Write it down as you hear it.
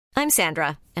I'm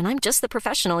Sandra, and I'm just the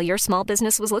professional your small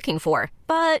business was looking for.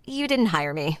 But you didn't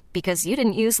hire me because you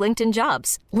didn't use LinkedIn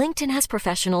Jobs. LinkedIn has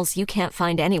professionals you can't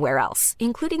find anywhere else,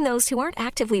 including those who aren't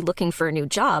actively looking for a new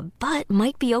job, but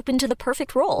might be open to the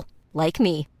perfect role, like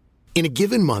me. In a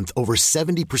given month, over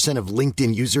 70% of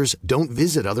LinkedIn users don't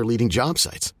visit other leading job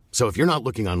sites. So if you're not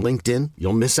looking on LinkedIn,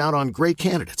 you'll miss out on great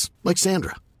candidates like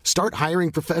Sandra. Start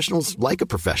hiring professionals like a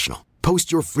professional.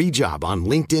 Post your free job on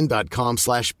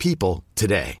linkedin.com/people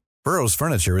today. Burrow's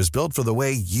furniture is built for the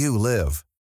way you live.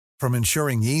 From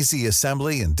ensuring easy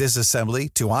assembly and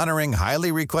disassembly to honoring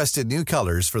highly requested new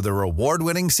colors for their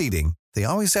award-winning seating, they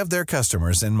always have their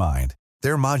customers in mind.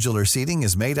 Their modular seating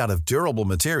is made out of durable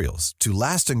materials to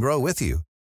last and grow with you.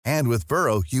 And with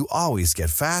Burrow, you always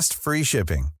get fast, free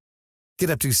shipping.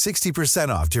 Get up to 60%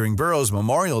 off during Burrow's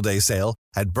Memorial Day sale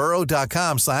at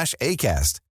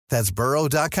burrow.com/ACAST. That's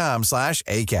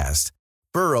burrow.com/ACAST.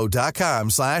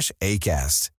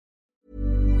 burrow.com/ACAST.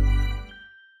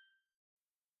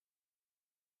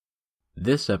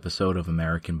 This episode of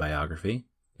American Biography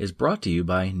is brought to you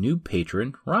by new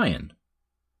patron Ryan.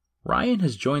 Ryan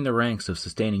has joined the ranks of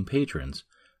sustaining patrons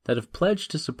that have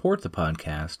pledged to support the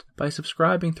podcast by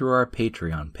subscribing through our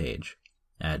Patreon page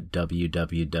at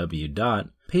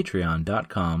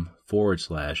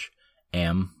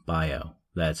www.patreon.com/ambio.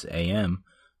 That's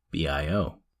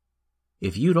AMBIO.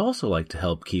 If you'd also like to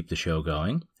help keep the show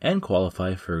going and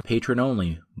qualify for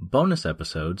patron-only bonus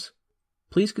episodes,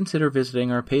 please consider visiting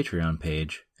our Patreon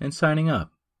page and signing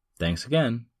up. Thanks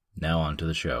again. Now on to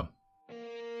the show.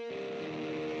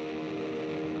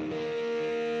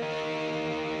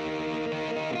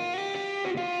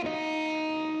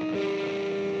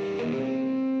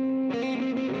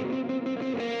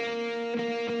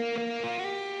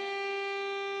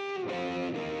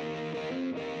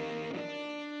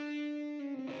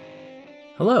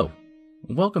 Hello,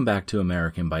 welcome back to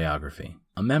American Biography,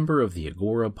 a member of the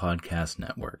Agora Podcast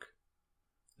Network.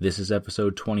 This is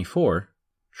episode 24,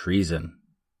 Treason.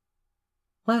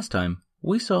 Last time,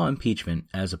 we saw impeachment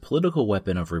as a political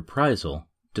weapon of reprisal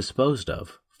disposed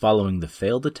of following the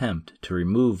failed attempt to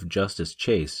remove Justice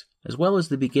Chase, as well as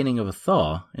the beginning of a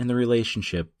thaw in the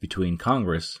relationship between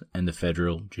Congress and the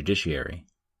federal judiciary.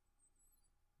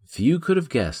 Few could have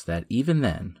guessed that even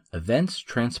then, events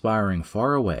transpiring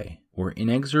far away were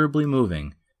inexorably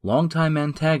moving longtime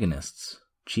antagonists,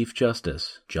 Chief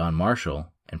Justice John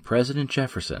Marshall and President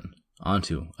Jefferson,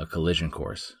 onto a collision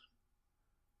course.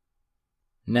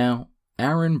 Now,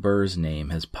 Aaron Burr's name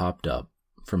has popped up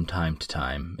from time to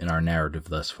time in our narrative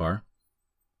thus far.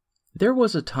 There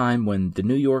was a time when the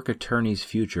New York attorney's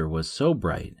future was so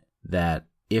bright that,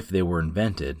 if they were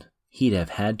invented, he'd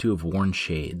have had to have worn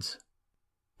shades.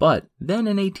 But then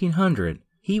in 1800,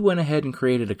 he went ahead and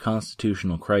created a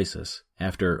constitutional crisis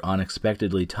after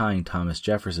unexpectedly tying Thomas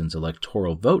Jefferson's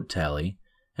electoral vote tally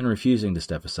and refusing to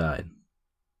step aside.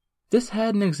 This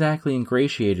hadn't exactly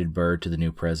ingratiated Burr to the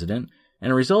new president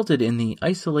and resulted in the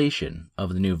isolation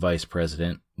of the new vice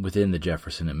president within the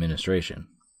Jefferson administration.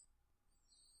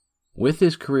 With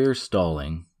his career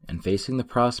stalling and facing the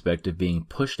prospect of being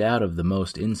pushed out of the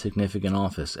most insignificant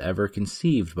office ever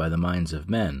conceived by the minds of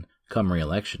men come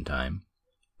re-election time,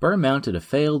 Burr mounted a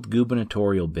failed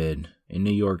gubernatorial bid in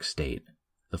New York State,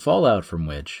 the fallout from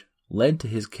which led to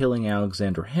his killing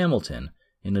Alexander Hamilton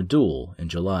in a duel in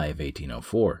July of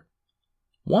 1804.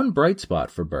 One bright spot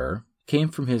for Burr came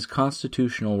from his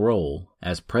constitutional role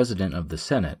as president of the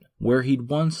Senate, where he'd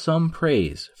won some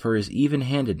praise for his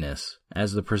even-handedness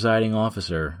as the presiding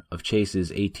officer of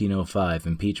Chase's 1805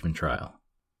 impeachment trial.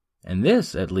 And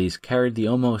this, at least, carried the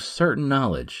almost certain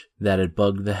knowledge that it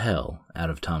bugged the hell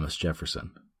out of Thomas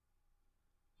Jefferson.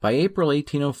 By April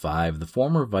 1805, the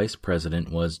former vice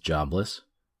president was jobless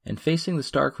and facing the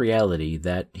stark reality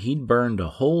that he'd burned a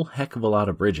whole heck of a lot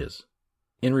of bridges.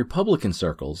 In Republican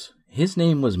circles, his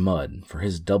name was mud for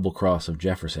his double cross of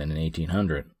Jefferson in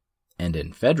 1800, and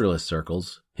in Federalist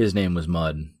circles, his name was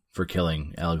mud for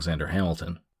killing Alexander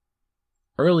Hamilton.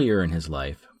 Earlier in his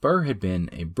life, Burr had been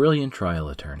a brilliant trial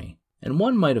attorney, and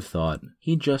one might have thought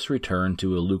he'd just returned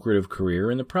to a lucrative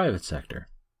career in the private sector.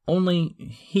 Only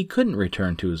he couldn't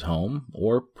return to his home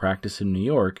or practice in New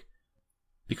York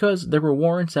because there were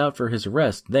warrants out for his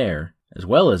arrest there, as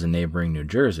well as in neighboring New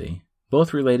Jersey,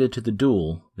 both related to the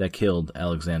duel that killed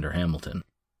Alexander Hamilton.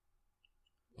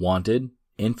 Wanted,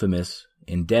 infamous,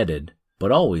 indebted,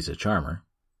 but always a charmer,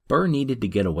 Burr needed to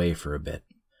get away for a bit,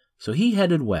 so he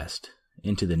headed west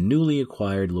into the newly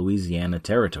acquired Louisiana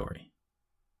Territory.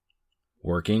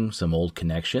 Working some old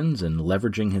connections and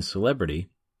leveraging his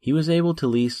celebrity, he was able to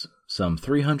lease some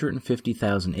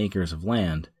 350,000 acres of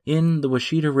land in the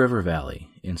Washita River Valley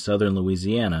in southern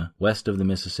Louisiana, west of the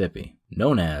Mississippi,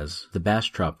 known as the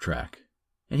Bastrop Tract,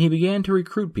 and he began to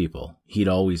recruit people he'd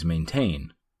always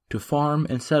maintained to farm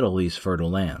and settle these fertile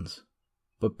lands.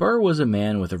 But Burr was a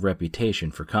man with a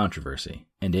reputation for controversy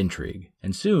and intrigue,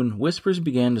 and soon whispers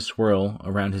began to swirl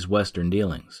around his western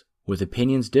dealings, with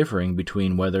opinions differing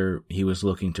between whether he was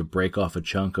looking to break off a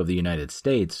chunk of the United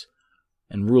States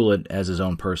and rule it as his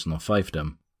own personal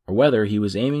fiefdom, or whether he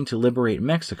was aiming to liberate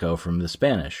Mexico from the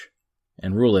Spanish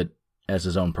and rule it as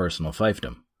his own personal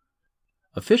fiefdom.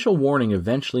 Official warning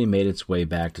eventually made its way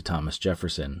back to Thomas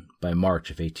Jefferson by March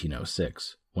of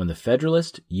 1806, when the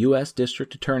Federalist U.S.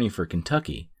 District Attorney for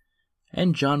Kentucky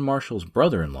and John Marshall's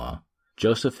brother-in-law,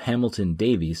 Joseph Hamilton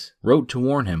Davies, wrote to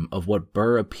warn him of what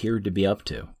Burr appeared to be up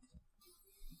to.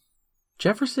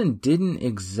 Jefferson didn't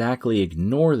exactly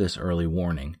ignore this early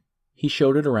warning. He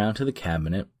showed it around to the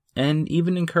cabinet and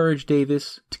even encouraged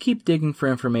Davis to keep digging for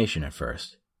information at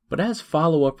first. But as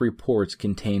follow-up reports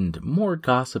contained more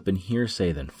gossip and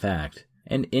hearsay than fact,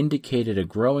 and indicated a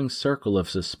growing circle of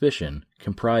suspicion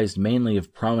comprised mainly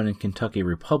of prominent Kentucky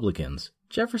Republicans,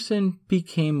 Jefferson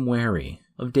became wary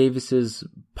of Davis's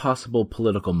possible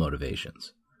political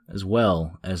motivations, as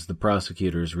well as the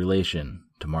prosecutor's relation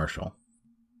to Marshall.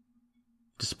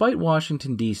 Despite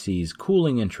Washington, D.C.'s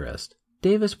cooling interest,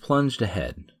 Davis plunged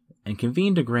ahead and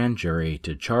convened a grand jury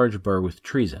to charge Burr with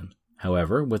treason.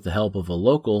 However, with the help of a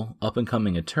local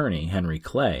up-and-coming attorney, Henry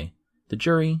Clay, the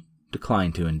jury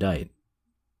declined to indict.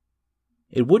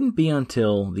 It wouldn't be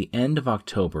until the end of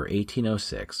October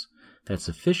 1806 that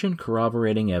sufficient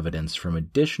corroborating evidence from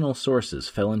additional sources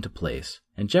fell into place,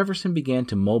 and Jefferson began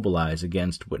to mobilize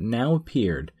against what now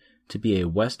appeared to be a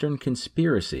Western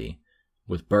conspiracy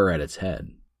with Burr at its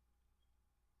head.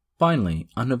 Finally,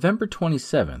 on November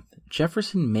 27th,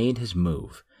 Jefferson made his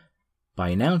move by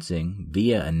announcing,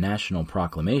 via a national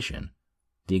proclamation,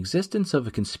 the existence of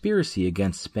a conspiracy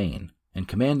against Spain, and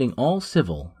commanding all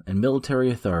civil and military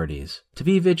authorities to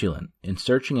be vigilant in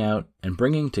searching out and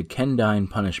bringing to condign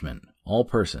punishment all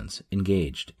persons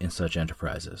engaged in such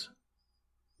enterprises.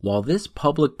 While this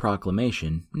public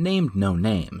proclamation named no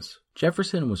names,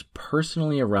 Jefferson was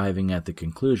personally arriving at the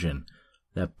conclusion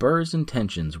that Burr's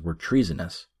intentions were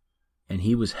treasonous, and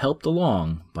he was helped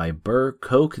along by Burr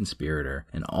co-conspirator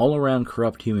and all-around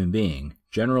corrupt human being,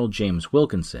 General James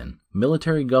Wilkinson,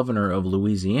 military governor of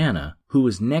Louisiana, who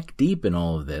was neck-deep in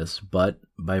all of this, but,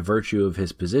 by virtue of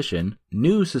his position,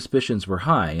 knew suspicions were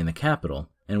high in the capital,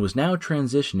 and was now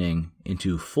transitioning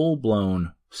into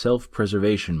full-blown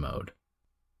self-preservation mode.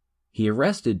 He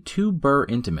arrested two Burr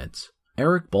intimates,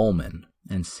 Eric Bowman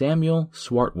and Samuel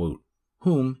Swartwout,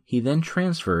 whom he then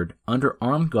transferred under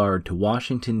armed guard to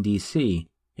Washington, D.C.,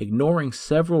 ignoring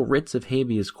several writs of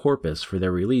habeas corpus for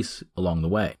their release along the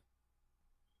way.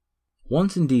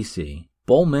 Once in D.C.,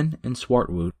 Bowman and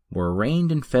Swartwout were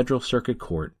arraigned in federal circuit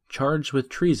court, charged with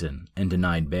treason, and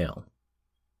denied bail.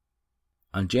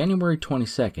 On January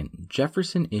 22nd,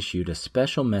 Jefferson issued a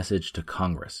special message to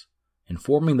Congress,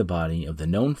 informing the body of the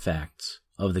known facts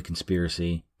of the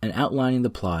conspiracy and outlining the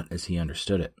plot as he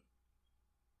understood it.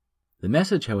 The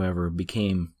message, however,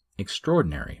 became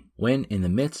extraordinary when, in the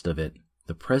midst of it,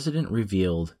 the president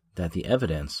revealed that the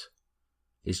evidence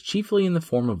is chiefly in the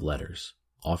form of letters,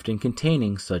 often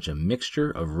containing such a mixture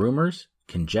of rumors,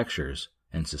 conjectures,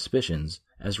 and suspicions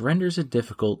as renders it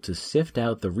difficult to sift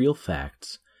out the real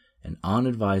facts and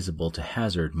unadvisable to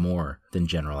hazard more than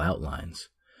general outlines,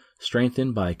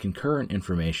 strengthened by concurrent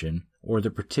information or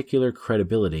the particular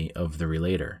credibility of the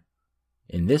relator.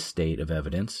 In this state of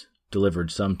evidence,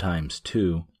 delivered sometimes,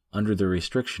 too, under the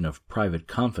restriction of private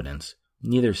confidence,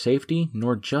 neither safety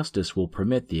nor justice will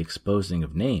permit the exposing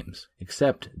of names,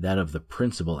 except that of the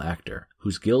principal actor,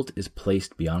 whose guilt is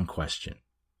placed beyond question.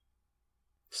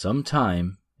 Some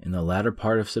time in the latter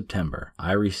part of September,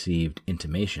 I received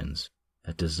intimations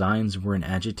that designs were in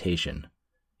agitation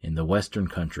in the western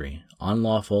country,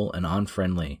 unlawful and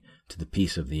unfriendly to the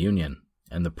peace of the Union,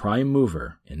 and the prime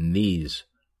mover in these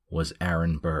was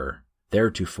Aaron Burr,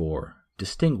 theretofore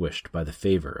distinguished by the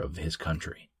favor of his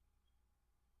country.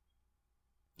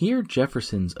 Here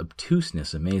Jefferson's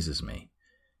obtuseness amazes me.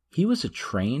 He was a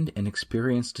trained and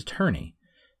experienced attorney,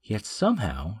 yet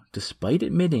somehow, despite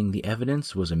admitting the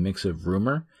evidence was a mix of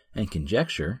rumor and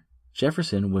conjecture,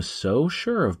 Jefferson was so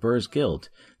sure of Burr's guilt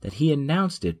that he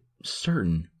announced it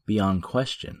certain beyond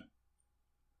question.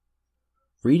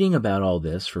 Reading about all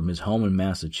this from his home in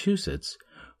Massachusetts,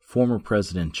 former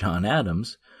President John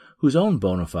Adams, whose own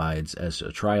bona fides as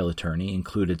a trial attorney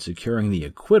included securing the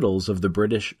acquittals of the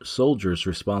British soldiers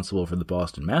responsible for the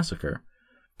Boston Massacre,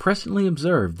 presently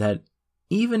observed that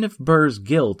even if Burr's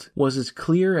guilt was as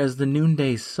clear as the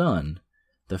noonday sun,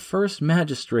 the first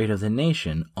magistrate of the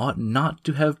nation ought not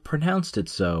to have pronounced it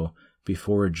so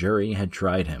before a jury had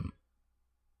tried him.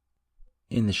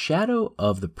 In the shadow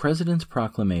of the President's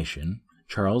proclamation,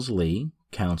 Charles Lee,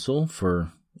 counsel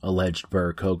for alleged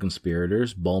Burr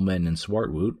co-conspirators Bowman and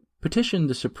Swartwout, petitioned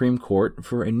the Supreme Court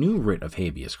for a new writ of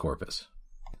habeas corpus.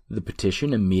 The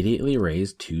petition immediately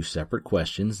raised two separate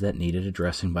questions that needed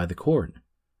addressing by the court.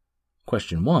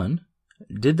 Question 1.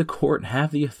 Did the court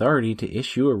have the authority to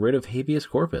issue a writ of habeas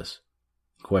corpus?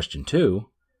 Question 2.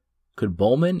 Could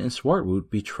Bowman and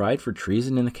Swartwout be tried for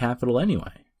treason in the Capitol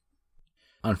anyway?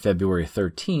 On February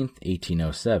 13,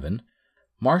 1807,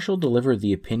 Marshall delivered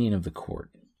the opinion of the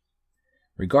court.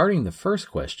 Regarding the first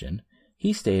question,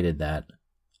 he stated that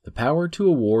the power to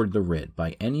award the writ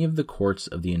by any of the courts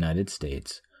of the United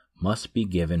States must be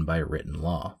given by written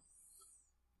law.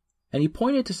 And he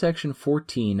pointed to Section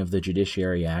 14 of the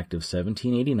Judiciary Act of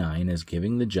 1789 as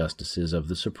giving the justices of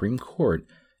the Supreme Court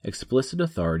explicit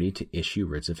authority to issue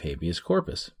writs of habeas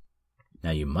corpus.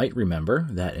 Now you might remember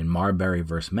that in Marbury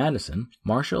v. Madison,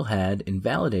 Marshall had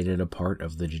invalidated a part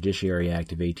of the Judiciary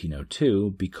Act of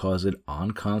 1802 because it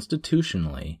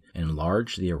unconstitutionally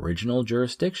enlarged the original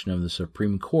jurisdiction of the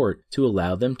Supreme Court to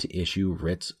allow them to issue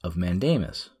writs of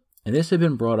mandamus. And this had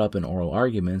been brought up in oral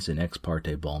arguments in Ex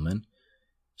parte Bowman,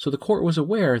 so the court was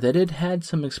aware that it had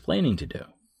some explaining to do.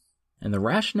 And the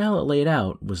rationale it laid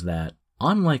out was that,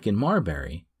 unlike in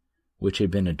Marbury, which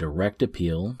had been a direct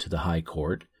appeal to the High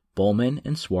Court, Bowman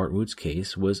and Swartwout's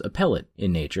case was appellate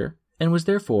in nature and was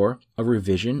therefore a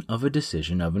revision of a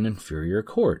decision of an inferior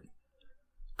court.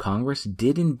 Congress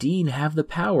did indeed have the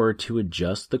power to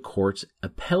adjust the court's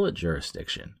appellate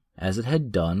jurisdiction, as it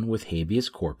had done with habeas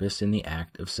corpus in the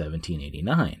Act of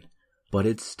 1789, but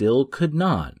it still could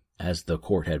not, as the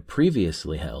court had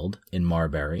previously held in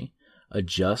Marbury,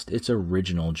 adjust its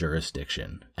original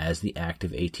jurisdiction, as the Act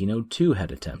of 1802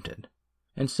 had attempted.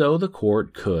 And so the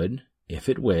court could, if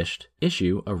it wished,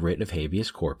 issue a writ of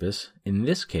habeas corpus in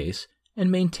this case and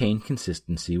maintain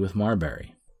consistency with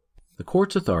Marbury. The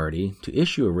court's authority to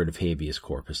issue a writ of habeas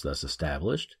corpus thus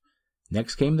established,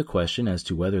 next came the question as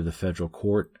to whether the federal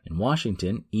court in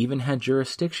Washington even had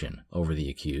jurisdiction over the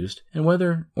accused and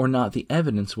whether or not the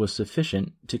evidence was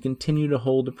sufficient to continue to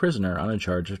hold the prisoner on a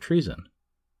charge of treason.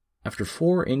 After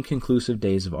 4 inconclusive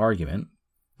days of argument,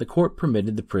 the court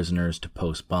permitted the prisoners to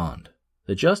post bond.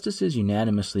 The justices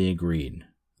unanimously agreed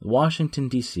that Washington,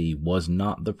 D.C. was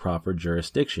not the proper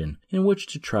jurisdiction in which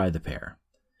to try the pair,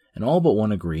 and all but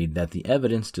one agreed that the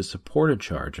evidence to support a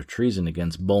charge of treason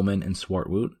against Bowman and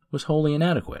Swartwout was wholly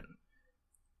inadequate.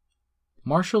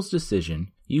 Marshall's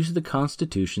decision used the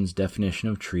Constitution's definition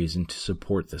of treason to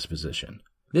support this position.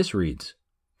 This reads,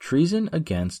 "Treason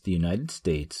against the United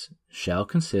States shall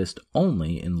consist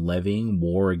only in levying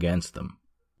war against them,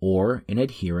 or in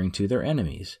adhering to their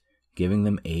enemies, giving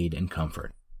them aid and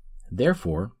comfort."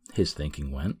 Therefore, his thinking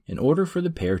went, in order for the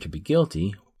pair to be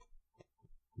guilty,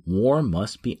 war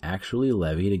must be actually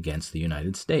levied against the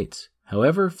United States.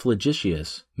 However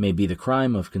flagitious may be the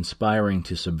crime of conspiring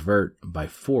to subvert by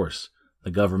force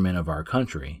the government of our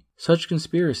country, such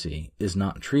conspiracy is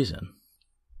not treason.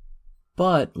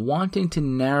 But, wanting to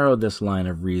narrow this line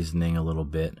of reasoning a little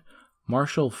bit,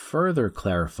 Marshall further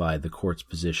clarified the court's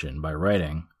position by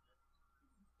writing,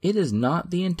 "It is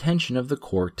not the intention of the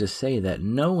court to say that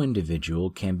no individual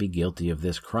can be guilty of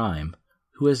this crime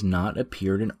who has not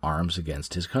appeared in arms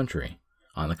against his country.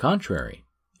 On the contrary,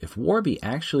 if war be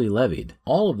actually levied,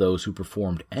 all of those who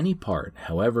performed any part,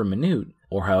 however minute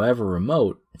or however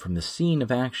remote, from the scene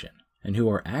of action, and who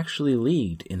are actually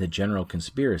leagued in the general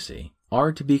conspiracy,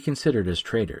 are to be considered as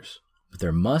traitors. But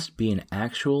there must be an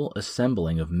actual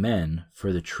assembling of men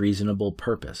for the treasonable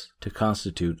purpose to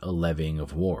constitute a levying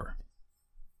of war."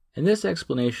 And this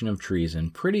explanation of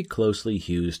treason pretty closely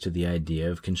hews to the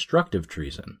idea of constructive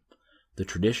treason, the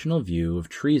traditional view of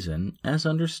treason as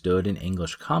understood in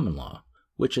English common law,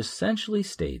 which essentially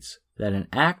states that an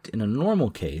act in a normal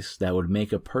case that would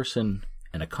make a person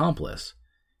an accomplice,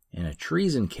 in a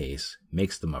treason case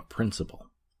makes them a principal.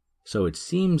 So it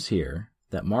seems here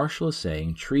that Marshall is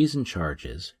saying treason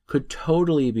charges could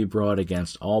totally be brought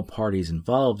against all parties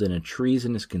involved in a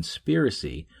treasonous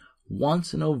conspiracy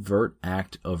once an overt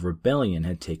act of rebellion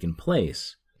had taken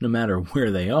place, no matter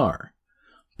where they are.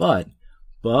 But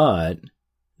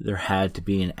there had to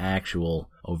be an actual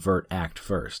overt act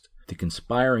first. The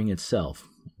conspiring itself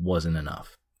wasn't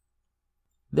enough.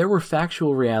 There were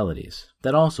factual realities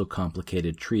that also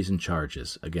complicated treason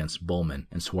charges against Bowman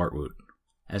and Swartwout.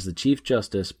 As the Chief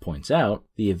Justice points out,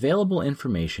 the available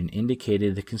information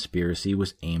indicated the conspiracy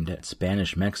was aimed at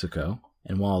Spanish Mexico,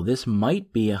 and while this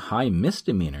might be a high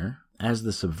misdemeanor, as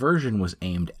the subversion was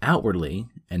aimed outwardly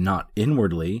and not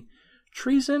inwardly,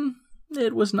 treason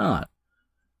it was not.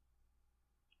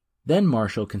 Then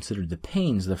Marshall considered the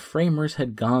pains the framers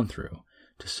had gone through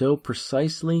to so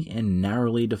precisely and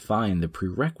narrowly define the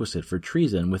prerequisite for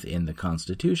treason within the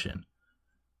Constitution.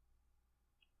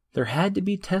 There had to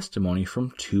be testimony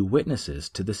from 2 witnesses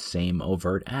to the same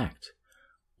overt act,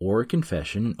 or a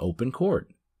confession in open court.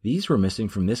 These were missing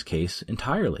from this case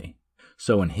entirely.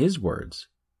 So in his words,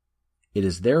 "It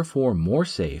is therefore more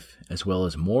safe, as well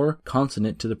as more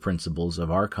consonant to the principles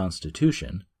of our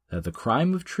Constitution, that the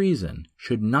crime of treason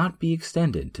should not be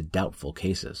extended to doubtful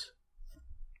cases."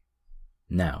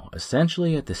 Now,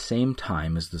 essentially at the same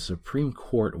time as the Supreme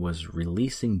Court was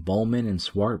releasing Bowman and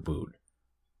Swartwout,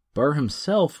 Burr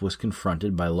himself was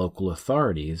confronted by local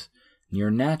authorities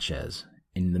near Natchez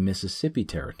in the Mississippi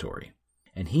Territory,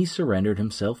 and he surrendered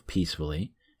himself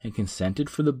peacefully and consented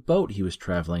for the boat he was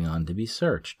traveling on to be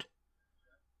searched.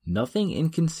 Nothing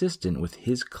inconsistent with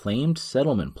his claimed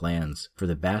settlement plans for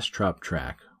the Bastrop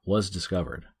Tract was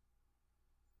discovered.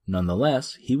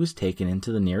 Nonetheless, he was taken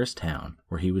into the nearest town,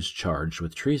 where he was charged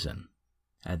with treason.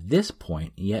 At this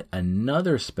point, yet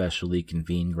another specially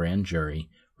convened grand jury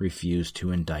refused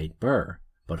to indict Burr,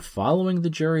 but following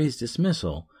the jury's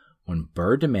dismissal, when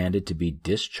Burr demanded to be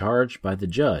discharged by the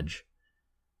judge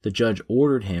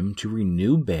ordered him to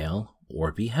renew bail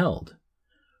or be held.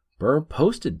 Burr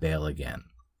posted bail again,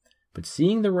 but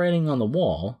seeing the writing on the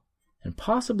wall, and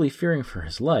possibly fearing for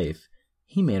his life,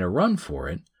 he made a run for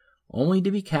it, only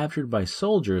to be captured by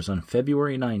soldiers on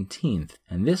February 19th,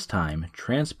 and this time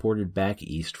transported back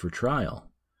east for trial.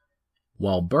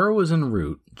 While Burr was en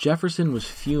route, Jefferson was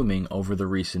fuming over the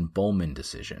recent Bowman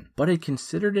decision, but had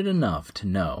considered it enough to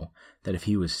know that if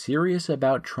he was serious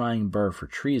about trying Burr for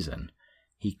treason,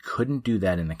 he couldn't do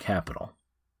that in the capital.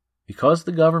 Because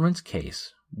the government's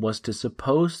case was to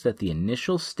suppose that the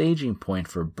initial staging point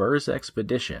for Burr's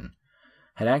expedition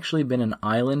had actually been an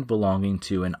island belonging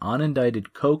to an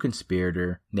unindicted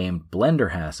co-conspirator named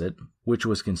Blenderhassett, which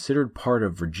was considered part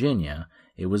of Virginia,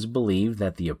 it was believed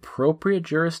that the appropriate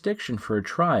jurisdiction for a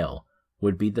trial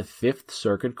would be the Fifth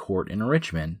Circuit Court in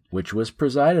Richmond, which was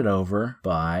presided over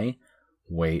by,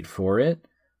 wait for it,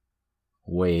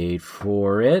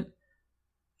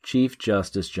 Chief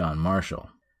Justice John Marshall.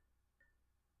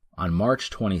 On March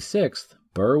 26th,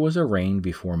 Burr was arraigned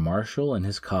before Marshall and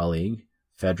his colleague,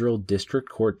 Federal District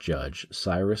Court Judge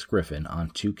Cyrus Griffin,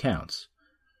 on 2 counts,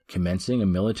 commencing a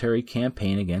military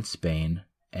campaign against Spain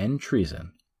and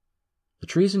treason. The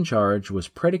treason charge was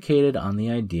predicated on the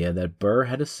idea that Burr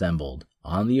had assembled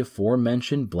on the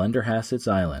aforementioned Blenderhassett's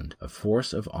Island a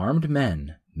force of armed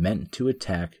men meant to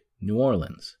attack New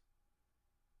Orleans.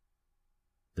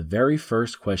 The very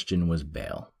first question was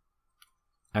bail.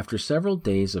 After several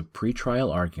days of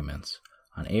pretrial arguments,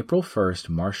 on April 1st,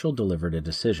 Marshall delivered a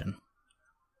decision.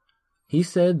 He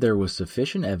said there was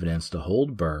sufficient evidence to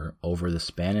hold Burr over the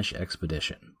Spanish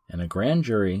expedition, and a grand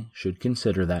jury should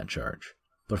consider that charge.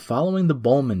 But following the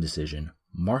Bowman decision,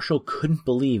 Marshall couldn't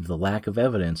believe the lack of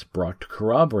evidence brought to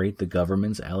corroborate the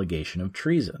government's allegation of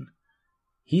treason.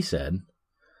 He said,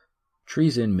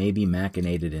 "Treason may be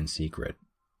machinated in secret,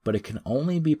 but it can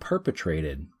only be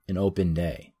perpetrated in open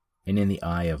day and in the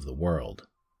eye of the world.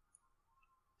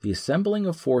 The assembling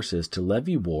of forces to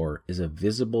levy war is a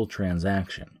visible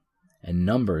transaction, and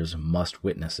numbers must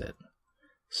witness it.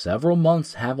 Several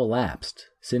months have elapsed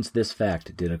since this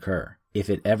fact did occur, if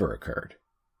it ever occurred.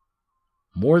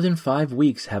 More than 5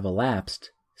 weeks have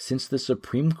elapsed since the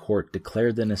Supreme Court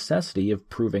declared the necessity of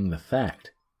proving the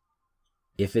fact.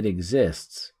 If it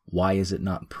exists, why is it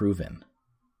not proven?"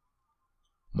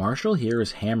 Marshall here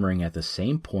is hammering at the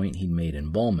same point he'd made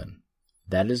in Bowman.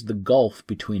 That is the gulf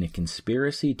between a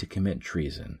conspiracy to commit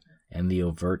treason and the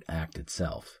overt act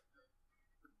itself.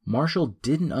 Marshall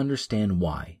didn't understand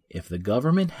why, if the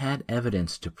government had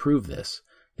evidence to prove this,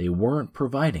 they weren't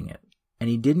providing it, and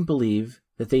he didn't believe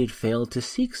that they had failed to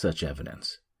seek such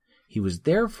evidence. He was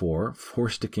therefore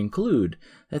forced to conclude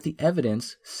that the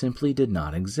evidence simply did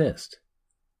not exist.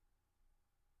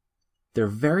 There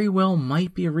very well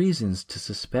might be reasons to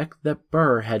suspect that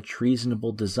Burr had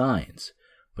treasonable designs,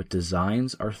 but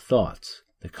designs are thoughts.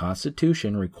 The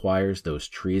Constitution requires those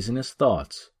treasonous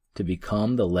thoughts to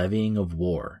become the levying of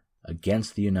war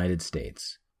against the United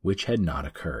States, which had not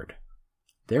occurred.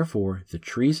 Therefore, the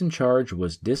treason charge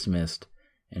was dismissed,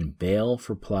 and bail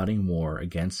for plotting war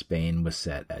against Spain was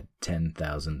set at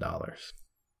 $10,000.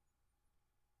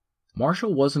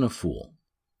 Marshall wasn't a fool,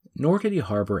 nor did he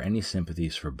harbor any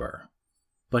sympathies for Burr.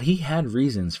 But he had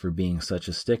reasons for being such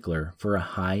a stickler for a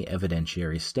high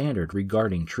evidentiary standard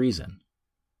regarding treason.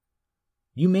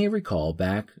 You may recall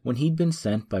back when he'd been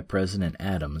sent by President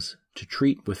Adams to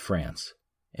treat with France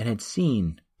and had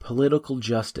seen political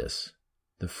justice,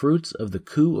 the fruits of the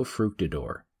coup of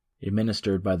Fructidor,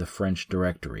 administered by the French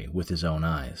Directory, with his own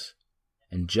eyes.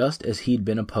 And just as he'd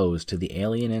been opposed to the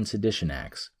Alien and Sedition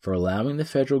Acts for allowing the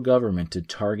federal government to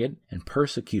target and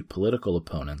persecute political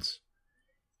opponents,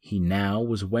 he now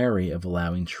was wary of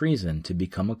allowing treason to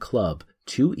become a club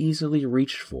too easily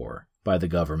reached for by the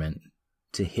government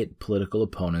to hit political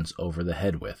opponents over the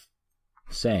head with,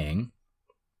 saying,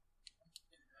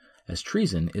 "As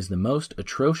treason is the most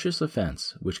atrocious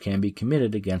offense which can be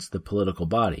committed against the political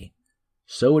body,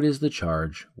 so it is the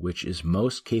charge which is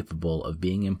most capable of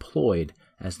being employed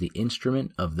as the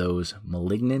instrument of those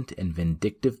malignant and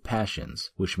vindictive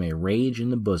passions which may rage in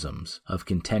the bosoms of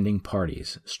contending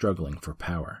parties struggling for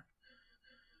power."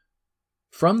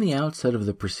 From the outset of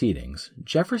the proceedings,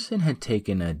 Jefferson had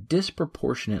taken a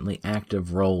disproportionately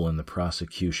active role in the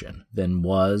prosecution than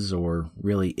was or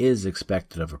really is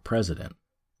expected of a president,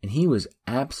 and he was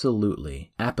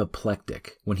absolutely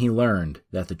apoplectic when he learned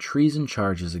that the treason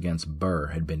charges against Burr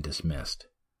had been dismissed.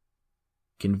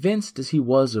 Convinced as he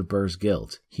was of Burr's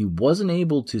guilt, he wasn't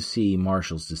able to see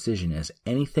Marshall's decision as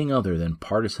anything other than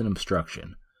partisan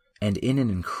obstruction, and in an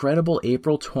incredible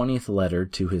April 20th letter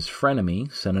to his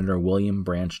frenemy, Senator William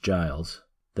Branch Giles,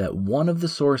 that one of the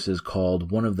sources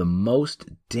called one of the most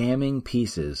damning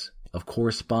pieces of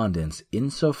correspondence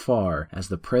insofar as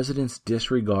the president's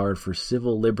disregard for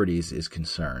civil liberties is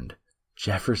concerned,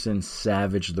 Jefferson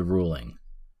savaged the ruling.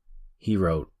 He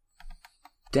wrote,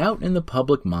 "Doubt in the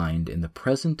public mind in the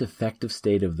present defective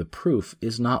state of the proof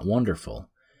is not wonderful,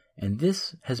 and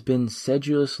this has been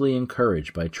sedulously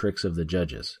encouraged by tricks of the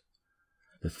judges.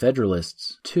 The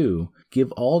Federalists, too,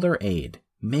 give all their aid,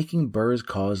 making Burr's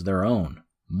cause their own,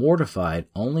 mortified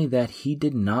only that he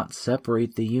did not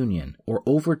separate the Union or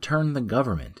overturn the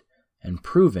government, and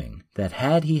proving that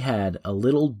had he had a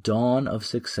little dawn of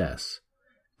success,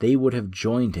 they would have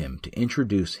joined him to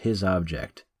introduce his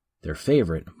object, their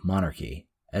favorite monarchy,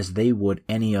 as they would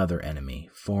any other enemy,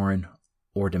 foreign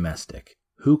or domestic,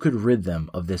 who could rid them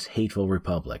of this hateful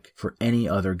republic for any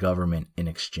other government in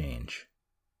exchange."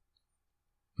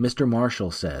 Mr.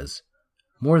 Marshall says,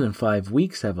 "More than 5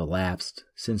 weeks have elapsed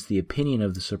since the opinion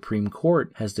of the Supreme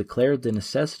Court has declared the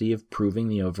necessity of proving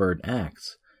the overt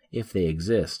acts, if they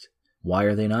exist. Why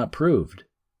are they not proved?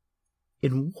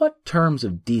 In what terms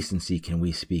of decency can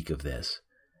we speak of this?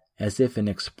 As if an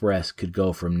express could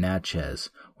go from Natchez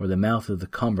or the mouth of the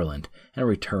Cumberland and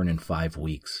return in 5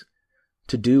 weeks,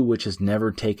 to do which has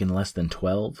never taken less than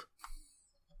 12?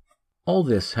 All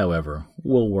this, however,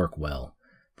 will work well.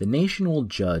 The nation will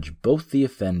judge both the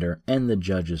offender and the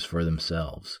judges for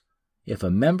themselves. If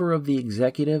a member of the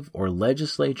executive or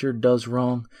legislature does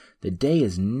wrong, the day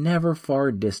is never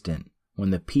far distant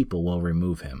when the people will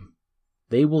remove him.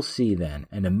 They will see then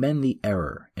and amend the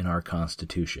error in our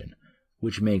Constitution,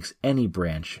 which makes any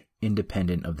branch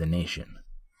independent of the nation.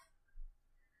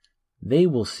 They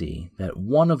will see that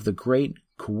one of the great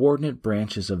coordinate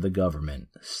branches of the government,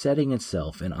 setting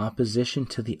itself in opposition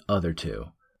to the other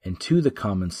two, and to the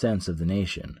common sense of the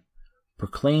nation,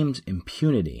 proclaims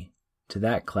impunity to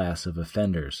that class of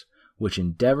offenders which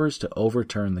endeavors to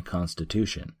overturn the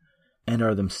Constitution, and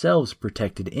are themselves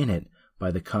protected in it by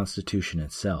the Constitution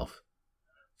itself.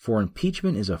 For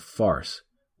impeachment is a farce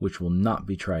which will not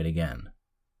be tried again.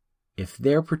 If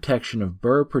their protection of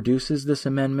Burr produces this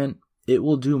amendment, it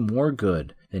will do more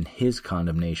good than his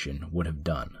condemnation would have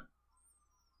done."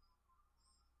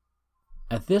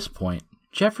 At this point,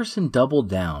 Jefferson doubled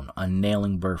down on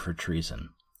nailing Burr for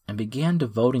treason and began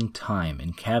devoting time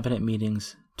in cabinet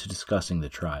meetings to discussing the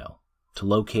trial, to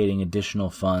locating additional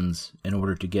funds in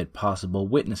order to get possible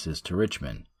witnesses to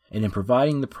Richmond, and in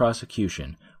providing the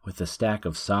prosecution with a stack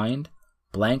of signed,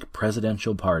 blank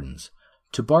presidential pardons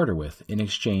to barter with in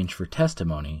exchange for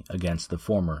testimony against the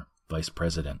former vice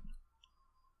president.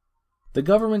 The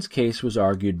government's case was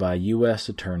argued by U.S.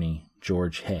 Attorney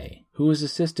George Hay, who was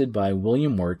assisted by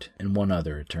William Wirt and one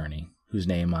other attorney, whose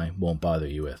name I won't bother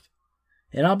you with.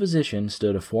 In opposition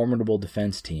stood a formidable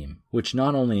defense team, which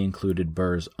not only included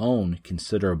Burr's own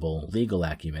considerable legal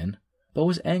acumen, but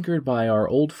was anchored by our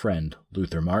old friend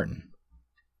Luther Martin.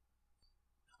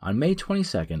 On May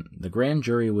 22nd, the grand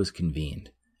jury was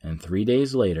convened, and 3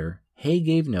 days later, Hay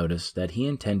gave notice that he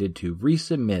intended to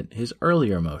resubmit his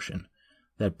earlier motion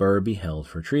that Burr be held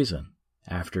for treason.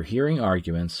 After hearing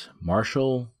arguments,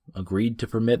 Marshall agreed to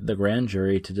permit the grand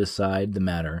jury to decide the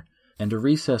matter, and a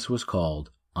recess was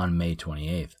called on May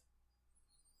 28th.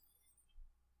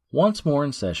 Once more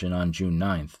in session on June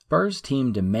 9th, Burr's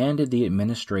team demanded the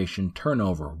administration turn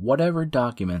over whatever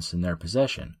documents in their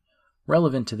possession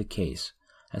relevant to the case,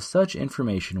 as such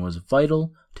information was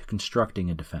vital to constructing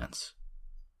a defense.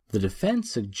 The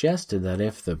defense suggested that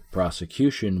if the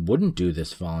prosecution wouldn't do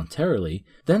this voluntarily,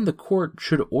 then the court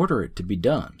should order it to be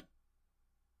done.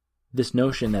 This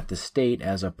notion that the state,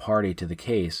 as a party to the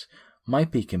case,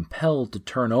 might be compelled to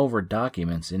turn over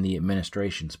documents in the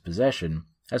administration's possession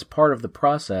as part of the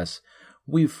process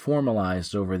we've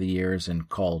formalized over the years and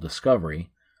call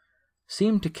discovery,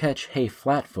 seemed to catch Hay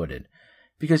flat-footed,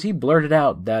 because he blurted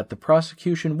out that the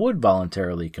prosecution would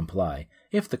voluntarily comply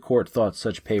if the court thought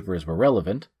such papers were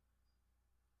relevant.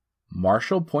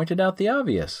 Marshall pointed out the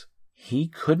obvious. He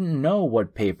couldn't know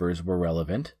what papers were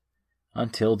relevant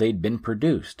until they'd been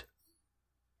produced.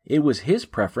 It was his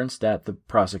preference that the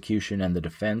prosecution and the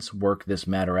defense work this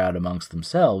matter out amongst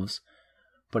themselves,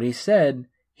 but he said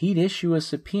he'd issue a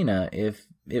subpoena if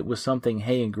it was something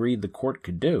Hay agreed the court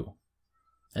could do.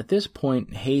 At this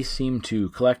point, Hay seemed to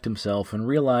collect himself and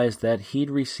realized that he'd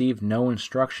received no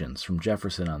instructions from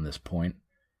Jefferson on this point,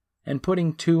 and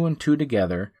putting two and two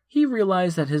together, he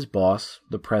realized that his boss,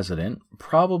 the president,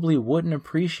 probably wouldn't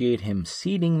appreciate him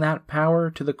ceding that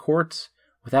power to the courts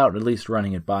without at least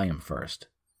running it by him first.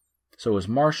 So as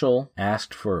Marshall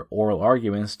asked for oral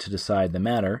arguments to decide the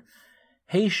matter,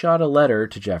 Hay shot a letter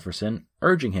to Jefferson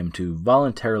urging him to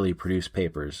voluntarily produce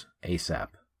papers ASAP.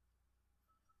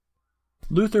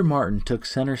 Luther Martin took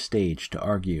center stage to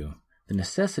argue the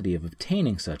necessity of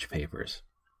obtaining such papers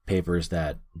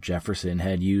that Jefferson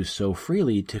had used so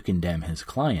freely to condemn his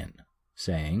client,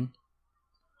 saying,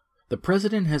 "The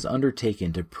President has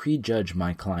undertaken to prejudge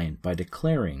my client by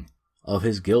declaring, 'Of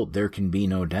his guilt there can be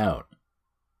no doubt.'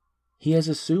 He has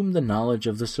assumed the knowledge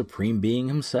of the Supreme Being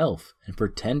himself and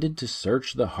pretended to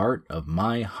search the heart of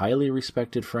my highly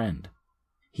respected friend.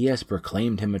 He has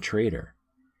proclaimed him a traitor.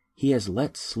 He has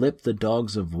let slip the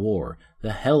dogs of war,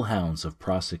 the hellhounds of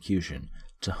prosecution,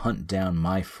 to hunt down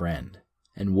my friend.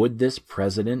 And would this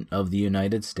President of the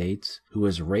United States, who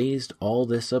has raised all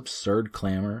this absurd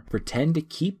clamor, pretend to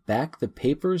keep back the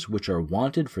papers which are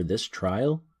wanted for this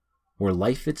trial, where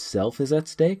life itself is at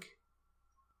stake?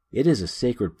 It is a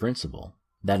sacred principle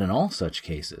that in all such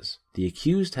cases, the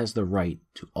accused has the right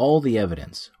to all the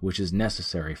evidence which is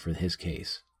necessary for his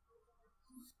case."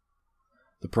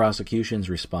 The prosecution's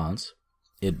response,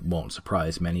 it won't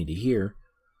surprise many to hear,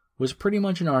 was pretty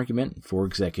much an argument for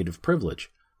executive privilege,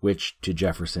 which, to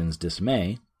Jefferson's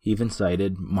dismay, even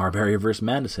cited Marbury v.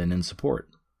 Madison in support.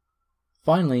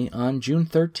 Finally, on June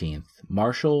 13th,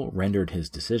 Marshall rendered his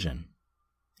decision.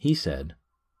 He said,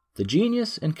 "The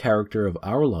genius and character of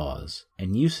our laws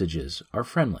and usages are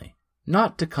friendly,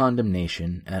 not to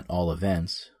condemnation at all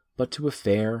events, but to a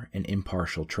fair and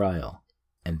impartial trial,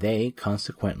 and they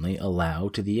consequently allow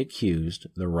to the accused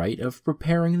the right of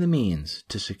preparing the means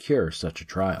to secure such a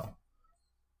trial."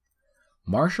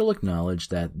 Marshall acknowledged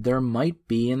that there might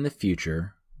be in the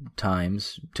future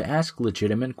times to ask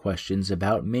legitimate questions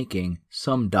about making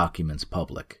some documents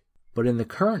public, but in the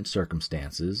current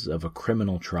circumstances of a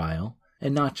criminal trial,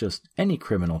 and not just any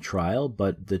criminal trial,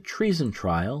 but the treason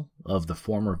trial of the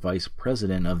former Vice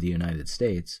President of the United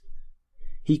States,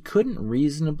 he couldn't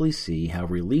reasonably see how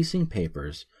releasing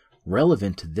papers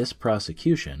relevant to this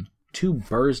prosecution to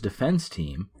Burr's defense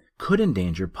team could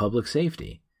endanger public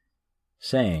safety,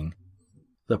 saying,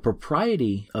 "The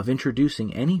propriety of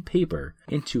introducing any paper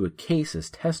into a case as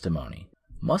testimony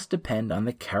must depend on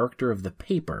the character of the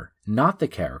paper, not the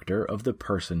character of the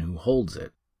person who holds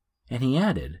it." And he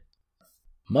added,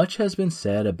 "Much has been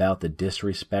said about the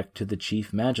disrespect to the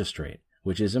chief magistrate,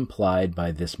 which is implied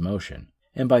by this motion,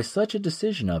 and by such a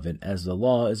decision of it as the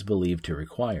law is believed to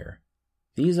require.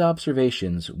 These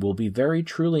observations will be very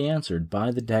truly answered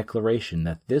by the declaration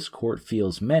that this court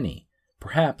feels many,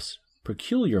 perhaps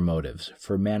peculiar motives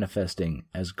for manifesting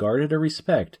as guarded a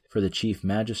respect for the Chief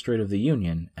Magistrate of the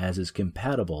Union as is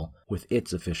compatible with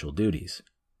its official duties.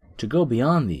 To go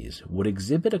beyond these would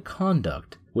exhibit a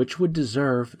conduct which would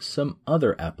deserve some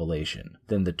other appellation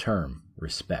than the term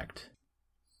respect."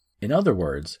 In other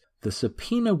words, the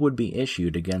subpoena would be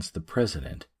issued against the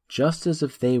President just as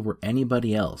if they were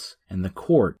anybody else, and the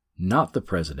court, not the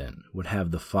President, would have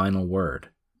the final word.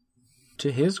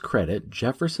 To his credit,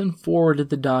 Jefferson forwarded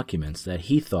the documents that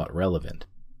he thought relevant.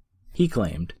 He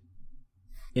claimed,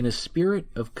 "In a spirit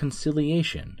of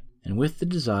conciliation, and with the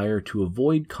desire to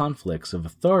avoid conflicts of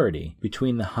authority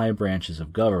between the high branches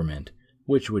of government,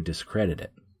 which would discredit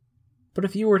it." But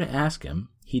if you were to ask him,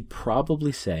 he'd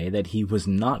probably say that he was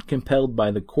not compelled by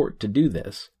the court to do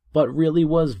this, but really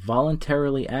was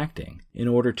voluntarily acting in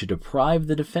order to deprive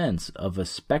the defense of a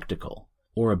spectacle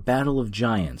or a battle of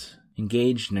giants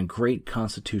engaged in a great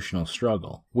constitutional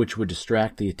struggle, which would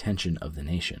distract the attention of the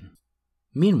nation.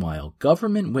 Meanwhile,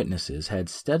 government witnesses had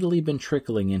steadily been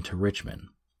trickling into Richmond,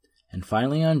 and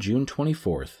finally on June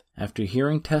 24th, after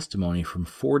hearing testimony from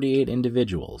 48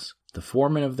 individuals, the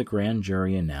foreman of the grand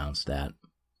jury announced that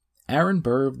Aaron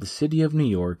Burr of the City of New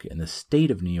York and the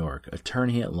State of New York,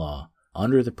 attorney at law,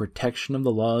 under the protection of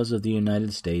the laws of the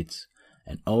United States,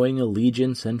 and owing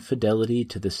allegiance and fidelity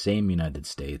to the same United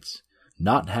States,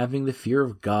 not having the fear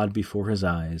of God before his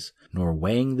eyes, nor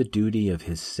weighing the duty of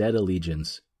his said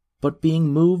allegiance, but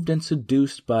being moved and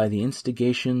seduced by the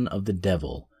instigation of the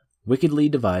devil, wickedly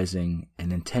devising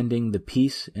and intending the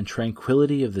peace and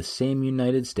tranquillity of the same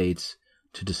United States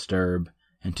to disturb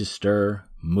and to stir,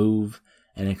 move,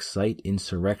 and excite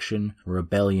insurrection,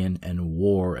 rebellion, and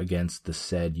war against the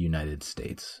said United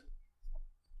States.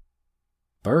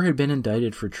 Burr had been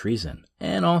indicted for treason,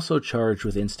 and also charged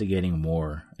with instigating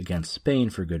war against Spain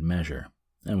for good measure,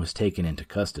 and was taken into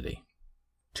custody.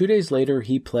 2 days later,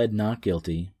 he pled not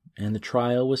guilty, and the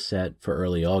trial was set for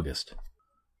early August.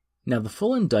 Now, the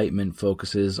full indictment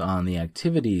focuses on the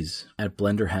activities at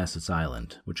Blenderhassett's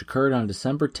Island, which occurred on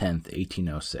December 10,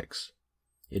 1806.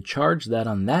 It charged that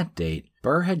on that date,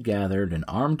 Burr had gathered an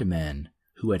armed men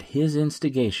who, at his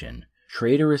instigation,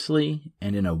 traitorously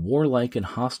and in a warlike and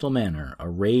hostile manner,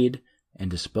 arrayed and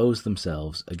disposed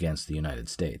themselves against the United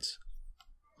States.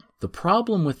 The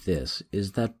problem with this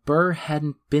is that Burr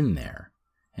hadn't been there,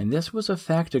 and this was a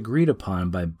fact agreed upon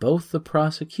by both the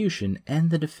prosecution and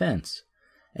the defense.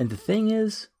 And the thing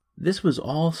is, this was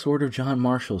all sort of John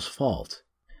Marshall's fault.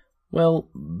 Well,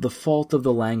 the fault of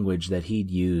the language that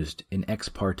he'd used in Ex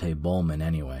parte Bowman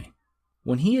anyway.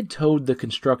 When he had towed the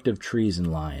constructive treason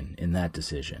line in that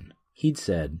decision, he'd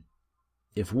said,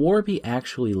 "If war be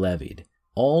actually levied,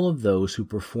 all of those who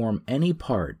perform any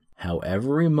part,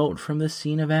 however remote from the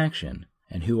scene of action,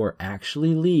 and who are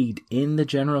actually leagued in the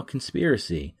general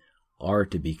conspiracy, are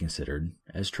to be considered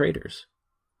as traitors."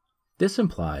 This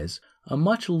implies a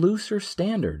much looser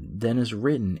standard than is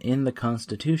written in the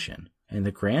Constitution, and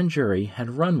the grand jury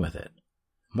had run with it.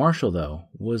 Marshall, though,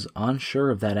 was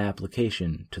unsure of that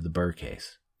application to the Burr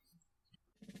case.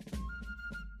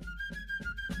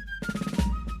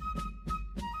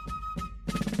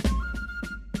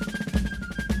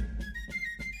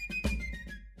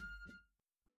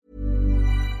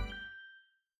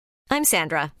 I'm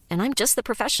Sandra, and I'm just the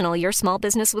professional your small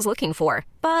business was looking for.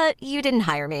 But you didn't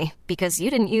hire me because you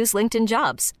didn't use LinkedIn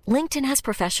Jobs. LinkedIn has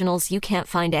professionals you can't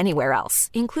find anywhere else,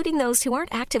 including those who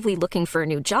aren't actively looking for a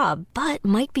new job, but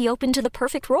might be open to the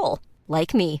perfect role,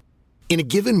 like me. In a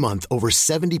given month, over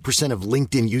 70% of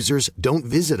LinkedIn users don't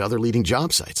visit other leading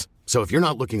job sites. So if you're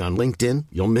not looking on LinkedIn,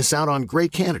 you'll miss out on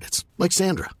great candidates like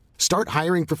Sandra. Start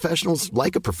hiring professionals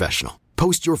like a professional.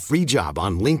 Post your free job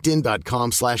on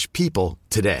linkedin.com/people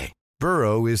today.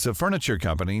 Burrow is a furniture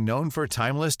company known for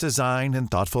timeless design and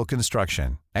thoughtful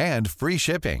construction, and free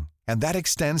shipping, and that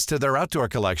extends to their outdoor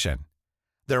collection.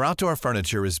 Their outdoor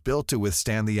furniture is built to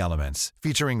withstand the elements,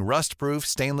 featuring rust-proof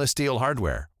stainless steel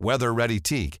hardware, weather-ready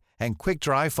teak, and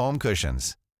quick-dry foam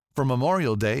cushions. For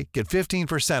Memorial Day, get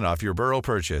 15% off your Burrow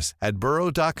purchase at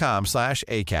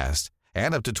burrow.com/acast,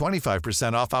 and up to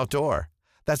 25% off outdoor.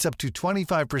 That's up to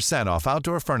 25% off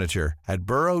outdoor furniture at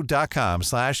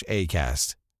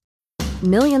burrow.com/acast.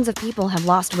 Millions of people have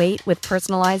lost weight with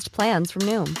personalized plans from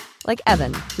Noom. Like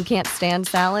Evan, who can't stand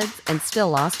salads and still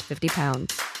lost 50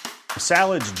 pounds.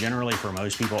 Salads generally for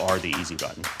most people are the easy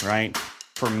button, right?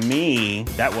 For me,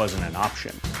 that wasn't an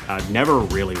option. I never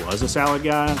really was a salad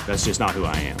guy. That's just not who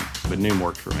I am. But Noom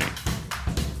worked for me.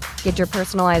 Get your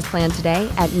personalized plan today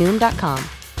at Noom.com.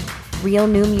 Real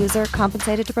Noom user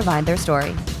compensated to provide their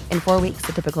story. In 4 weeks,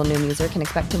 the typical Noom user can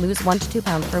expect to lose 1 to 2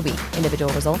 pounds per week.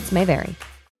 Individual results may vary.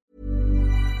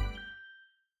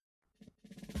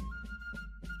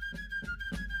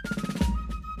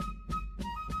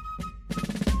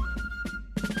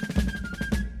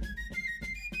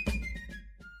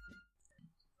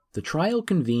 The trial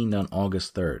convened on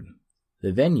August 3rd.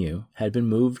 The venue had been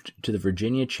moved to the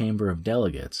Virginia Chamber of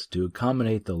Delegates to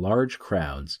accommodate the large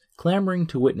crowds clamoring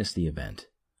to witness the event.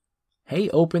 Hay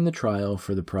opened the trial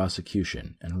for the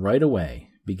prosecution and right away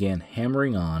began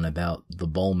hammering on about the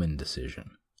Bowman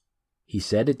decision. He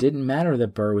said it didn't matter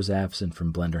that Burr was absent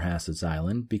from Blenderhassett's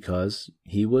Island because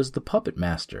he was the puppet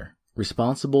master,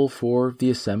 responsible for the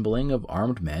assembling of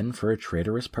armed men for a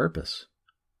traitorous purpose.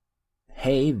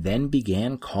 Hay then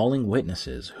began calling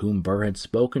witnesses whom Burr had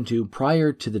spoken to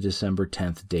prior to the December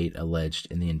 10th date alleged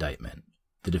in the indictment.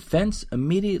 The defense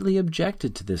immediately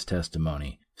objected to this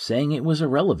testimony, saying it was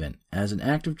irrelevant as an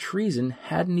act of treason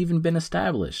hadn't even been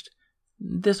established.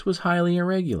 this was highly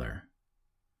irregular.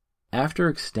 After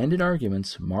extended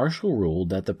arguments, Marshall ruled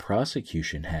that the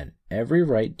prosecution had every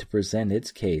right to present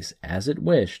its case as it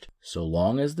wished, so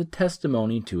long as the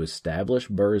testimony to establish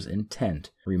Burr's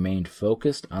intent remained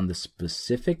focused on the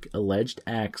specific alleged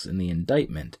acts in the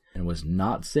indictment and was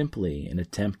not simply an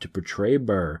attempt to portray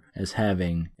Burr as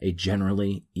having a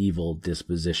generally evil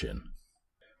disposition.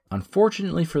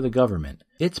 Unfortunately for the government,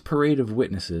 its parade of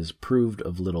witnesses proved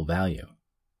of little value.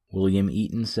 William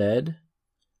Eaton said,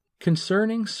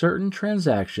 "Concerning certain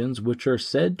transactions which are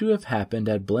said to have happened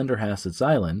at Blenderhassett's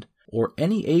Island, or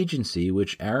any agency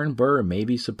which Aaron Burr may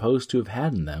be supposed to have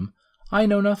had in them, I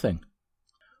know nothing."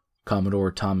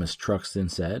 Commodore Thomas Truxtun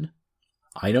said,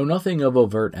 "I know nothing of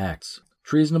overt acts,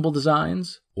 treasonable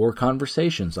designs, or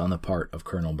conversations on the part of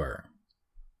Colonel Burr."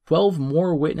 12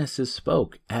 more witnesses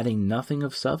spoke, adding nothing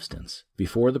of substance,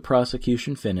 before the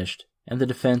prosecution finished, and the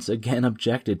defense again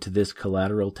objected to this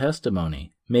collateral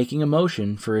testimony, making a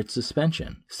motion for its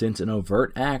suspension, since an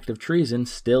overt act of treason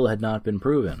still had not been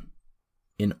proven.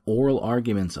 In oral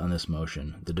arguments on this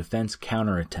motion, the defense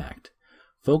counterattacked,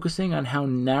 focusing on how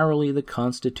narrowly the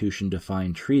Constitution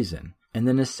defined treason, and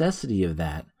the necessity of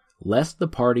that, lest the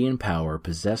party in power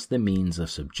possess the means of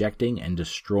subjecting and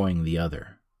destroying the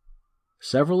other.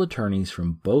 Several attorneys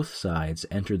from both sides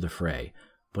entered the fray,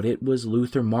 but it was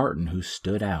Luther Martin who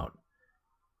stood out.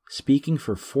 Speaking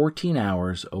for 14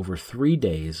 hours over 3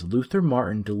 days, Luther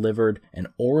Martin delivered an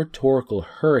oratorical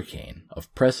hurricane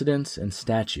of precedents and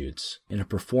statutes in a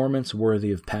performance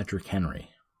worthy of Patrick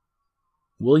Henry.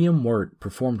 William Wirt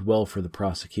performed well for the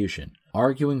prosecution,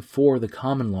 arguing for the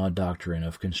common law doctrine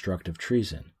of constructive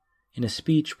treason, in a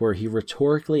speech where he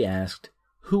rhetorically asked,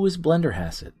 "Who is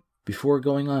Blenderhassett?" before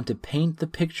going on to paint the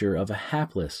picture of a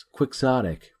hapless,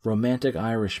 quixotic, romantic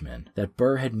Irishman that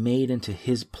Burr had made into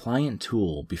his pliant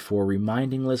tool, before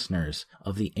reminding listeners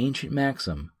of the ancient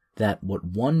maxim that what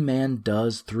one man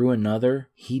does through another,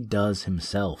 he does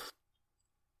himself.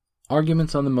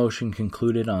 Arguments on the motion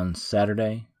concluded on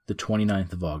Saturday, the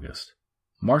 29th of August.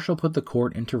 Marshall put the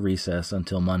court into recess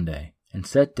until Monday and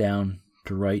sat down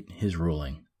to write his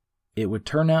ruling. It would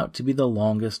turn out to be the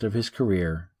longest of his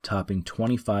career, topping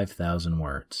 25,000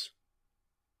 words.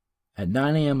 At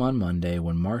 9 a.m. on Monday,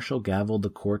 when Marshall gavelled the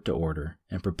court to order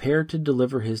and prepared to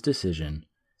deliver his decision,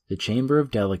 the Chamber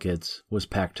of Delegates was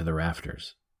packed to the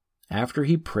rafters. After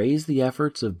he praised the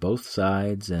efforts of both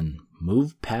sides and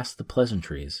moved past the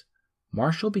pleasantries,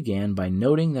 Marshall began by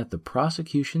noting that the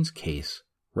prosecution's case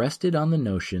rested on the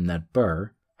notion that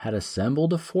Burr had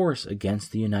assembled a force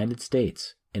against the United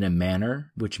States in a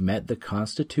manner which met the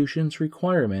Constitution's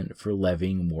requirement for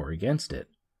levying war against it.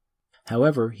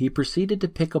 However, he proceeded to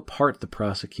pick apart the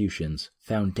prosecution's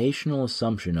foundational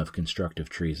assumption of constructive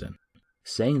treason,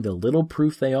 saying the little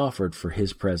proof they offered for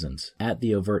his presence at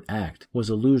the overt act was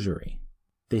illusory.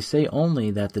 They say only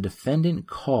that the defendant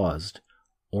caused,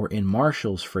 or in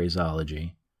Marshall's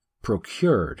phraseology,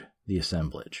 procured the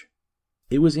assemblage.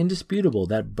 It was indisputable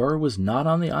that Burr was not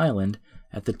on the island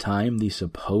at the time the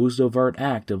supposed overt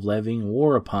act of levying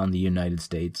war upon the United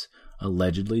States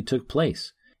allegedly took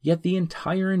place, yet the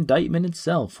entire indictment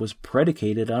itself was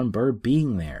predicated on Burr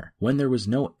being there when there was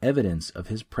no evidence of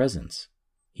his presence.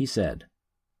 He said,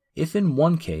 "If in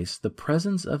one case the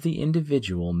presence of the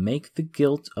individual make the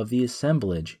guilt of the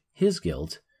assemblage his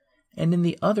guilt, and in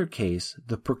the other case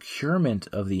the procurement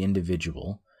of the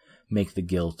individual make the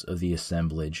guilt of the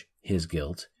assemblage his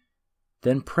guilt,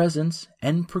 then presence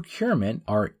and procurement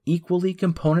are equally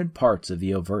component parts of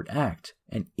the overt act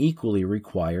and equally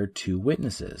require 2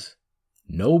 witnesses.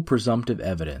 No presumptive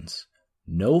evidence,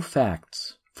 no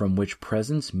facts from which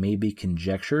presence may be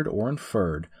conjectured or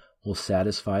inferred will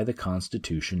satisfy the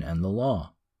Constitution and the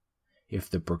law. If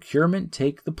the procurement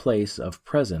take the place of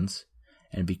presence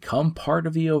and become part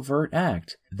of the overt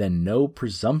act, then no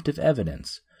presumptive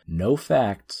evidence, no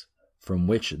facts from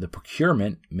which the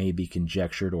procurement may be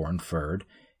conjectured or inferred,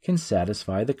 can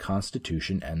satisfy the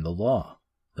Constitution and the law.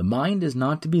 The mind is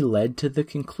not to be led to the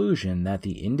conclusion that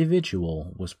the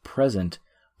individual was present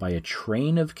by a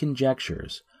train of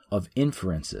conjectures, of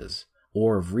inferences,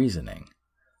 or of reasoning.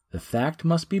 The fact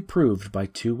must be proved by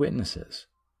 2 witnesses.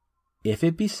 If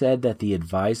it be said that the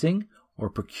advising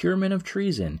or procurement of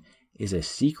treason is a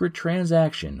secret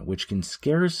transaction which can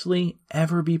scarcely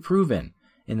ever be proven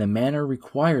in the manner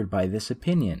required by this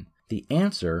opinion, the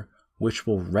answer, which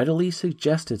will readily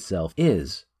suggest itself,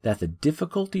 is that the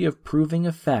difficulty of proving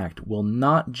a fact will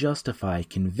not justify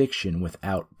conviction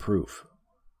without proof.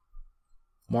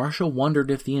 Marshall wondered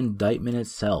if the indictment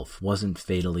itself wasn't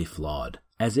fatally flawed,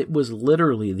 as it was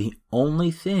literally the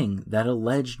only thing that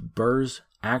alleged Burr's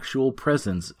actual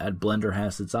presence at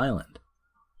Blenderhassett's Island.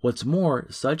 What's more,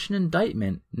 such an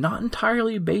indictment, not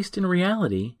entirely based in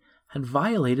reality, had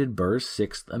violated Burr's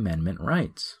Sixth Amendment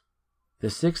rights. The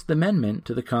Sixth Amendment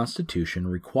to the Constitution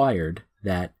required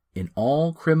that in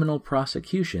all criminal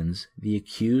prosecutions, the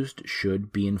accused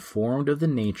should be informed of the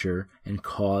nature and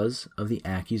cause of the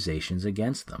accusations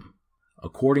against them.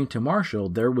 According to Marshall,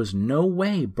 there was no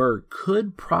way Burr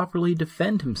could properly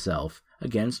defend himself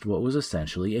against what was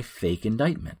essentially a fake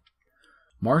indictment.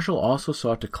 Marshall also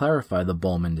sought to clarify the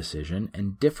Bowman decision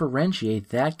and differentiate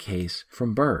that case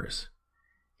from Burr's.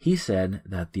 He said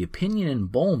that the opinion in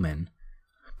Bowman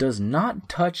does not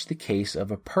touch the case of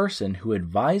a person who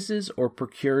advises or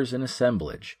procures an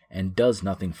assemblage and does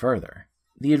nothing further.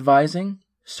 The advising,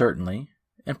 certainly,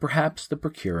 and perhaps the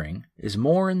procuring, is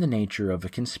more in the nature of a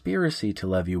conspiracy to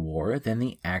levy war than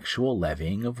the actual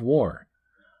levying of war.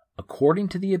 According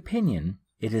to the opinion,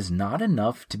 it is not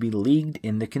enough to be leagued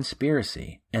in the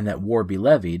conspiracy, and that war be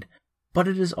levied, but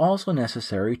it is also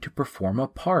necessary to perform a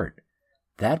part.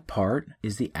 That part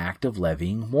is the act of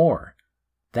levying war.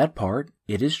 That part,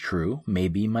 it is true, may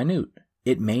be minute.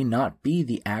 It may not be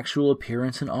the actual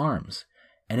appearance in arms,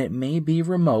 and it may be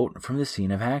remote from the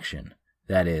scene of action,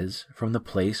 that is, from the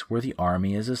place where the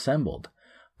army is assembled,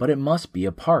 but it must be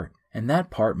a part, and that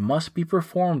part must be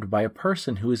performed by a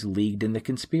person who is leagued in the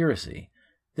conspiracy.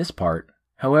 This part,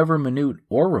 however minute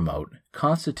or remote,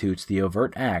 constitutes the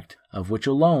overt act of which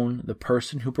alone the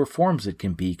person who performs it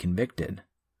can be convicted.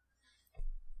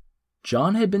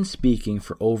 John had been speaking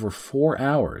for over 4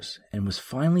 hours and was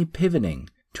finally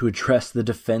pivoting to address the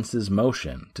defense's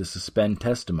motion to suspend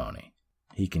testimony.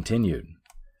 He continued,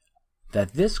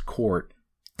 "That this court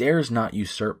dares not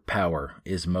usurp power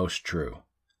is most true.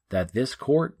 That this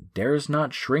court dares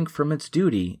not shrink from its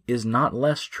duty is not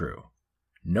less true.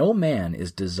 No man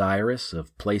is desirous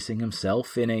of placing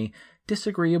himself in a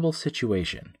disagreeable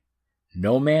situation.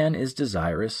 No man is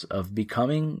desirous of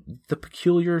becoming the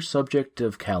peculiar subject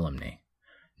of calumny.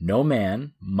 No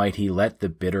man, might he let the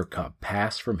bitter cup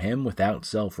pass from him without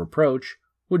self-reproach,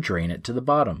 would drain it to the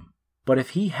bottom. But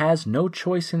if he has no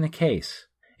choice in the case,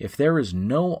 if there is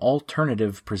no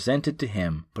alternative presented to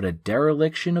him but a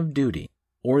dereliction of duty,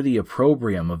 or the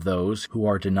opprobrium of those who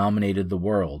are denominated the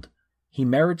world, he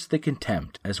merits the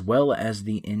contempt as well as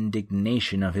the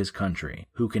indignation of his country,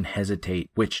 who can hesitate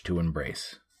which to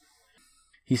embrace."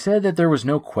 He said that there was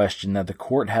no question that the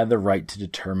court had the right to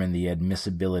determine the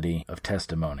admissibility of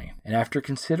testimony, and after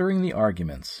considering the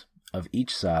arguments of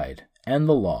each side and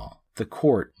the law, the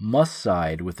court must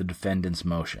side with the defendant's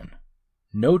motion.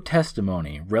 No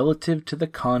testimony relative to the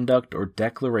conduct or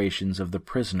declarations of the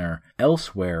prisoner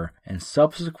elsewhere and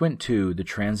subsequent to the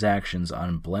transactions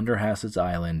on Blenderhassett's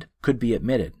Island could be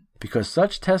admitted, because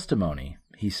such testimony,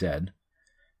 he said,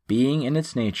 being in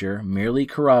its nature merely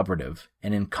corroborative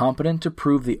and incompetent to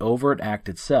prove the overt act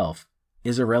itself,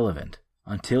 is irrelevant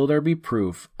until there be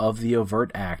proof of the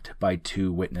overt act by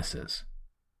 2 witnesses.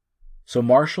 So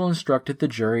Marshall instructed the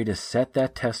jury to set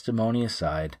that testimony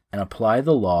aside and apply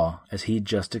the law as he'd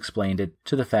just explained it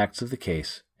to the facts of the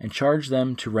case, and charged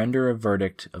them to render a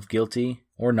verdict of guilty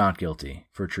or not guilty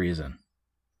for treason.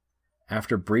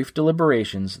 After brief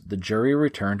deliberations, the jury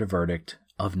returned a verdict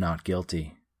of not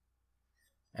guilty.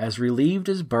 As relieved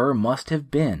as Burr must have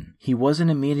been, he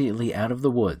wasn't immediately out of the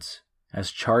woods,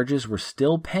 as charges were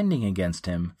still pending against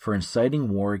him for inciting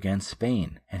war against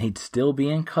Spain, and he'd still be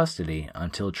in custody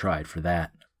until tried for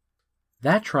that.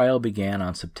 That trial began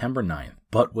on September 9th,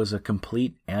 but was a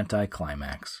complete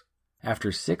anticlimax.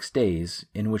 After 6 days,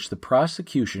 in which the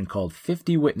prosecution called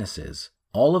 50 witnesses,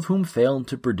 all of whom failed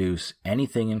to produce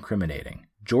anything incriminating,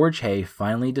 George Hay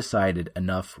finally decided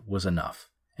enough was enough,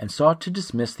 and sought to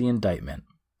dismiss the indictment.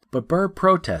 But Burr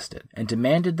protested and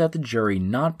demanded that the jury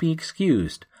not be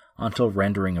excused until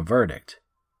rendering a verdict.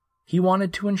 He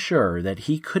wanted to ensure that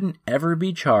he couldn't ever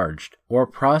be charged or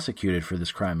prosecuted for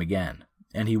this crime again,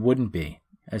 and he wouldn't be,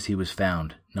 as he was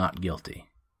found not guilty.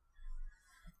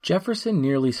 Jefferson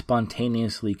nearly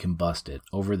spontaneously combusted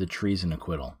over the treason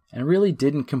acquittal, and really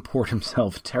didn't comport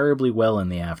himself terribly well in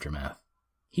the aftermath.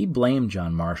 He blamed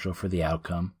John Marshall for the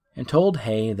outcome, and told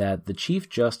Hay that the Chief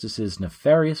Justice's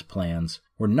nefarious plans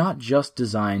were not just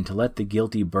designed to let the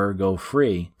guilty Burr go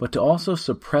free, but to also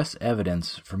suppress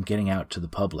evidence from getting out to the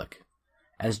public.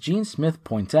 As Gene Smith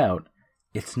points out,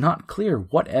 it's not clear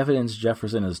what evidence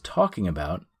Jefferson is talking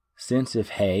about, since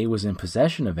if Hay was in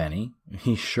possession of any,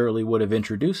 he surely would have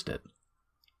introduced it.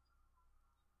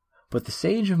 But the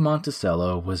Sage of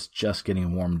Monticello was just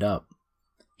getting warmed up.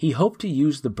 He hoped to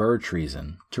use the Burr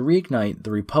treason to reignite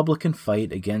the Republican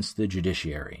fight against the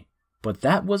judiciary, but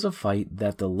that was a fight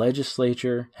that the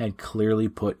legislature had clearly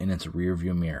put in its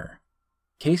rearview mirror.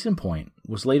 Case in point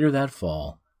was later that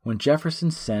fall when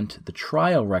Jefferson sent the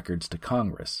trial records to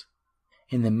Congress.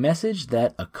 In the message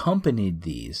that accompanied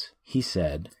these, he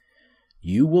said,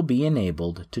 "You will be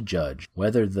enabled to judge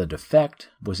whether the defect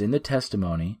was in the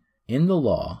testimony, in the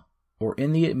law, or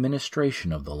in the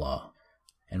administration of the law,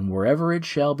 and wherever it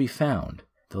shall be found,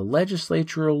 the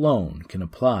legislature alone can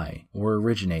apply or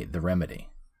originate the remedy."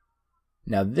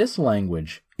 Now this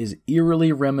language is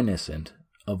eerily reminiscent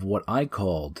of what I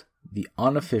called the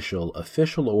unofficial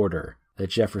official order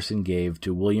that Jefferson gave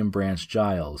to William Branch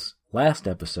Giles last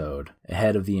episode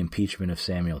ahead of the impeachment of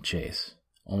Samuel Chase.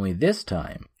 Only this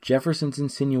time, Jefferson's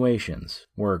insinuations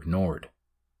were ignored.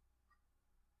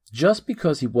 Just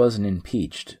because he wasn't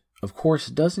impeached, of course,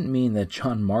 doesn't mean that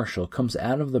John Marshall comes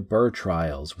out of the Burr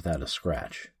trials without a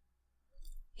scratch.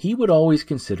 He would always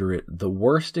consider it the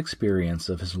worst experience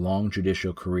of his long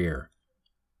judicial career,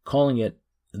 calling it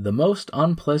the most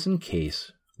unpleasant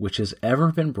case which has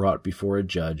ever been brought before a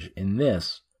judge in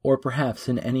this, or perhaps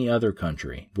in any other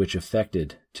country which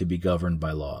affected to be governed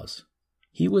by laws.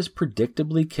 He was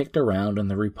predictably kicked around in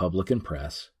the Republican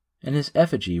press, and his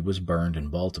effigy was burned in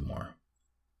Baltimore.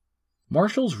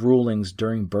 Marshall's rulings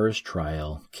during Burr's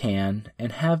trial can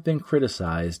and have been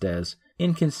criticized as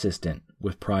inconsistent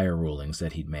with prior rulings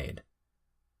that he'd made.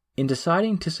 In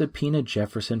deciding to subpoena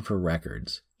Jefferson for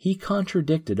records, he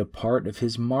contradicted a part of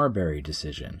his Marbury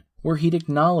decision, where he'd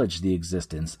acknowledged the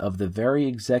existence of the very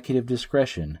executive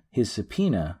discretion his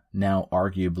subpoena now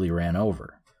arguably ran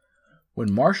over.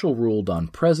 When Marshall ruled on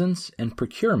presence and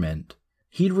procurement,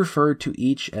 he'd referred to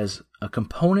each as a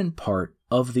component part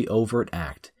of the overt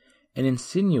act and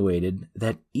insinuated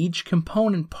that each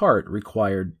component part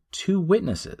required 2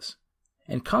 witnesses.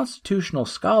 And constitutional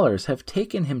scholars have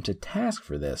taken him to task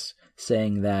for this,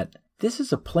 saying that this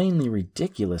is a plainly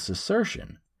ridiculous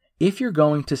assertion. If you're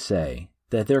going to say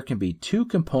that there can be 2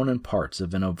 component parts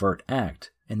of an overt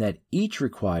act and that each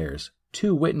requires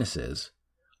 2 witnesses,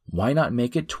 why not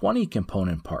make it 20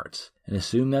 component parts and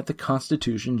assume that the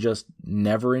Constitution just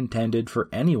never intended for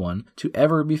anyone to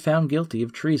ever be found guilty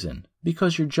of treason,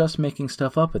 because you're just making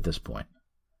stuff up at this point?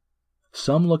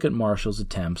 Some look at Marshall's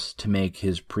attempts to make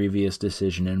his previous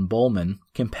decision in Bowman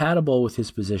compatible with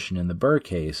his position in the Burr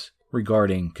case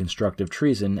regarding constructive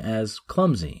treason as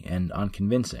clumsy and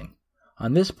unconvincing.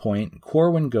 On this point,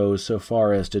 Corwin goes so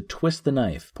far as to twist the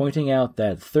knife, pointing out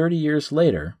that 30 years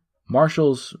later,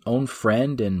 Marshall's own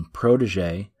friend and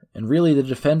protege, and really the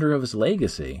defender of his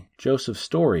legacy, Joseph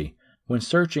Story, when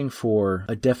searching for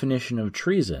a definition of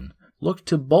treason, looked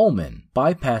to Bowman,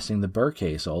 bypassing the Burr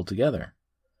case altogether.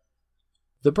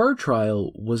 The Burr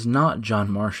trial was not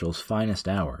John Marshall's finest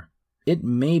hour. It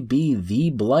may be the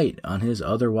blight on his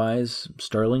otherwise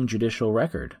sterling judicial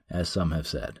record, as some have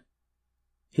said.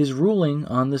 His ruling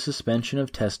on the suspension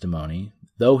of testimony,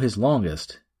 though his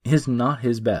longest, is not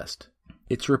his best.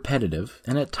 It's repetitive,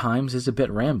 and at times is a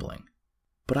bit rambling.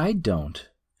 But I don't,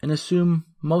 and assume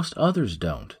most others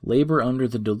don't, labor under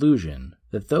the delusion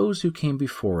that those who came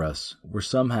before us were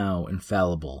somehow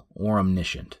infallible or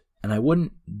omniscient, and I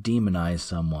wouldn't demonize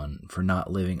someone for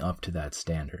not living up to that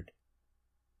standard.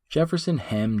 Jefferson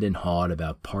hemmed and hawed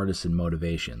about partisan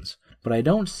motivations, but I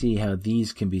don't see how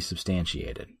these can be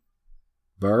substantiated.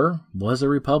 Burr was a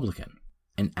Republican,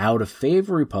 an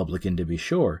out-of-favor Republican to be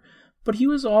sure, but he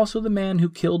was also the man who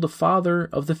killed the father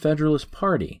of the Federalist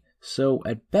Party, so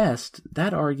at best,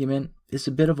 that argument is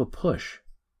a bit of a push.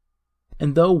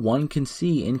 And though one can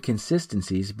see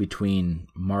inconsistencies between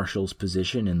Marshall's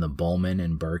position in the Bowman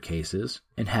and Burr cases,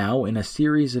 and how, in a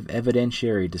series of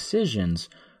evidentiary decisions,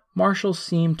 Marshall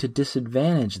seemed to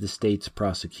disadvantage the state's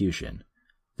prosecution,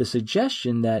 the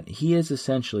suggestion that he is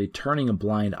essentially turning a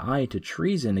blind eye to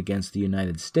treason against the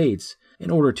United States in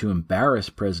order to embarrass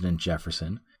President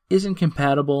Jefferson isn't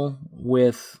compatible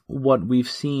with what we've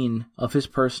seen of his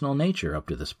personal nature up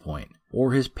to this point,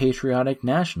 or his patriotic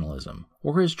nationalism,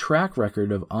 or his track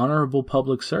record of honorable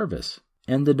public service,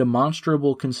 and the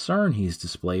demonstrable concern he's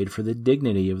displayed for the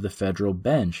dignity of the federal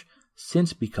bench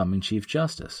since becoming Chief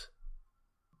Justice.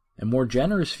 A more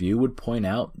generous view would point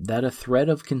out that a thread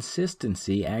of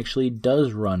consistency actually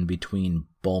does run between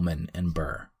Bowman and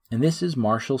Burr, and this is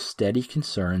Marshall's steady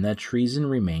concern that treason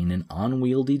remain an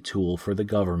unwieldy tool for the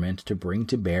government to bring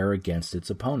to bear against its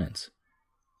opponents.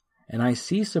 And I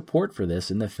see support for this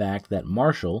in the fact that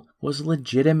Marshall was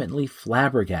legitimately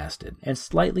flabbergasted and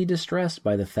slightly distressed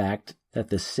by the fact that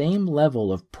the same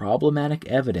level of problematic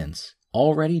evidence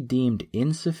already deemed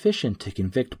insufficient to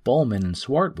convict Bowman and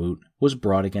Swartwout was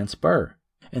brought against Burr.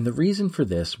 And the reason for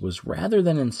this was, rather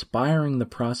than inspiring the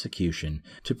prosecution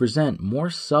to present more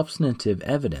substantive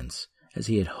evidence, as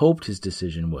he had hoped his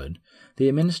decision would, the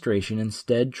administration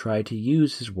instead tried to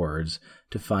use his words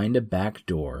to find a back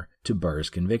door to Burr's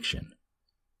conviction.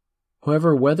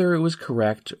 However, whether it was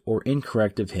correct or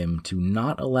incorrect of him to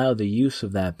not allow the use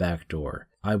of that back door,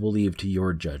 I will leave to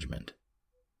your judgment.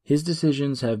 His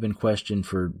decisions have been questioned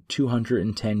for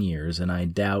 210 years, and I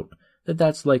doubt that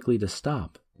that's likely to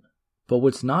stop. But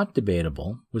what's not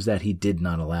debatable was that he did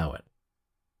not allow it.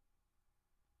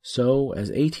 So, as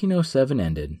 1807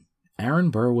 ended, Aaron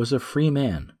Burr was a free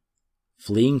man,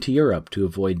 fleeing to Europe to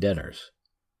avoid debtors.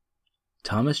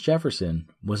 Thomas Jefferson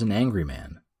was an angry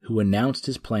man who announced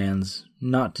his plans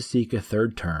not to seek a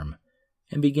third term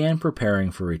and began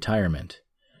preparing for retirement.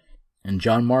 And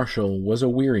John Marshall was a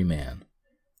weary man,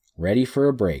 ready for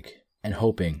a break and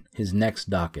hoping his next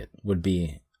docket would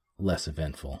be less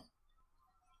eventful.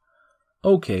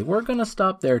 Okay, we're going to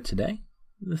stop there today.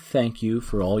 Thank you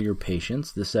for all your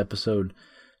patience. This episode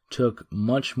took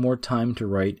much more time to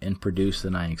write and produce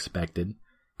than I expected,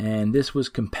 and this was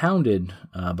compounded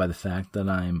by the fact that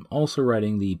I'm also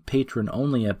writing the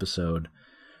patron-only episode,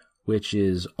 which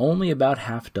is only about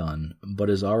half done, but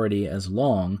is already as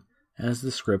long as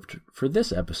the script for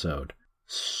this episode.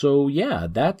 So yeah,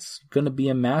 that's going to be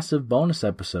a massive bonus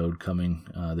episode coming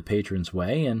the patrons'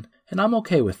 way, and I'm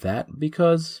okay with that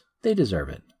because they deserve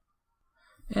it.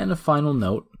 And a final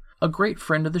note, a great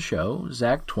friend of the show,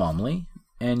 Zach Twomley,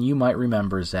 and you might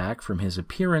remember Zach from his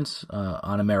appearance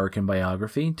on American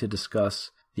Biography to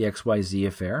discuss the XYZ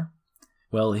affair.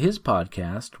 Well, his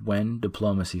podcast, When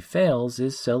Diplomacy Fails,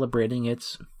 is celebrating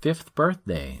its 5th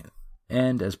birthday,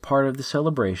 and as part of the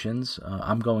celebrations,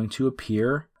 I'm going to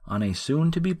appear on a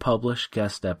soon-to-be-published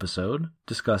guest episode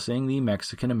discussing the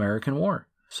Mexican-American War.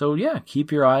 So yeah,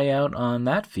 keep your eye out on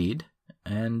that feed,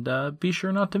 and be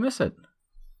sure not to miss it.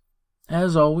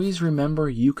 As always, remember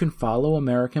you can follow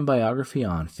American Biography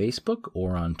on Facebook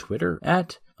or on Twitter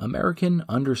at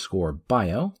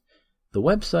American_bio. The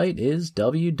website is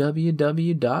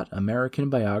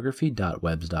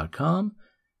www.americanbiography.webs.com,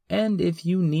 and if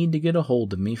you need to get a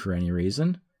hold of me for any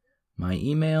reason, my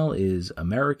email is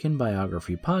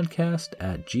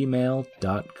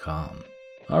americanbiographypodcast@gmail.com.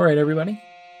 All right, everybody,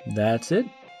 that's it.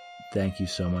 Thank you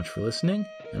so much for listening,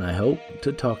 and I hope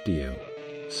to talk to you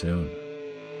soon.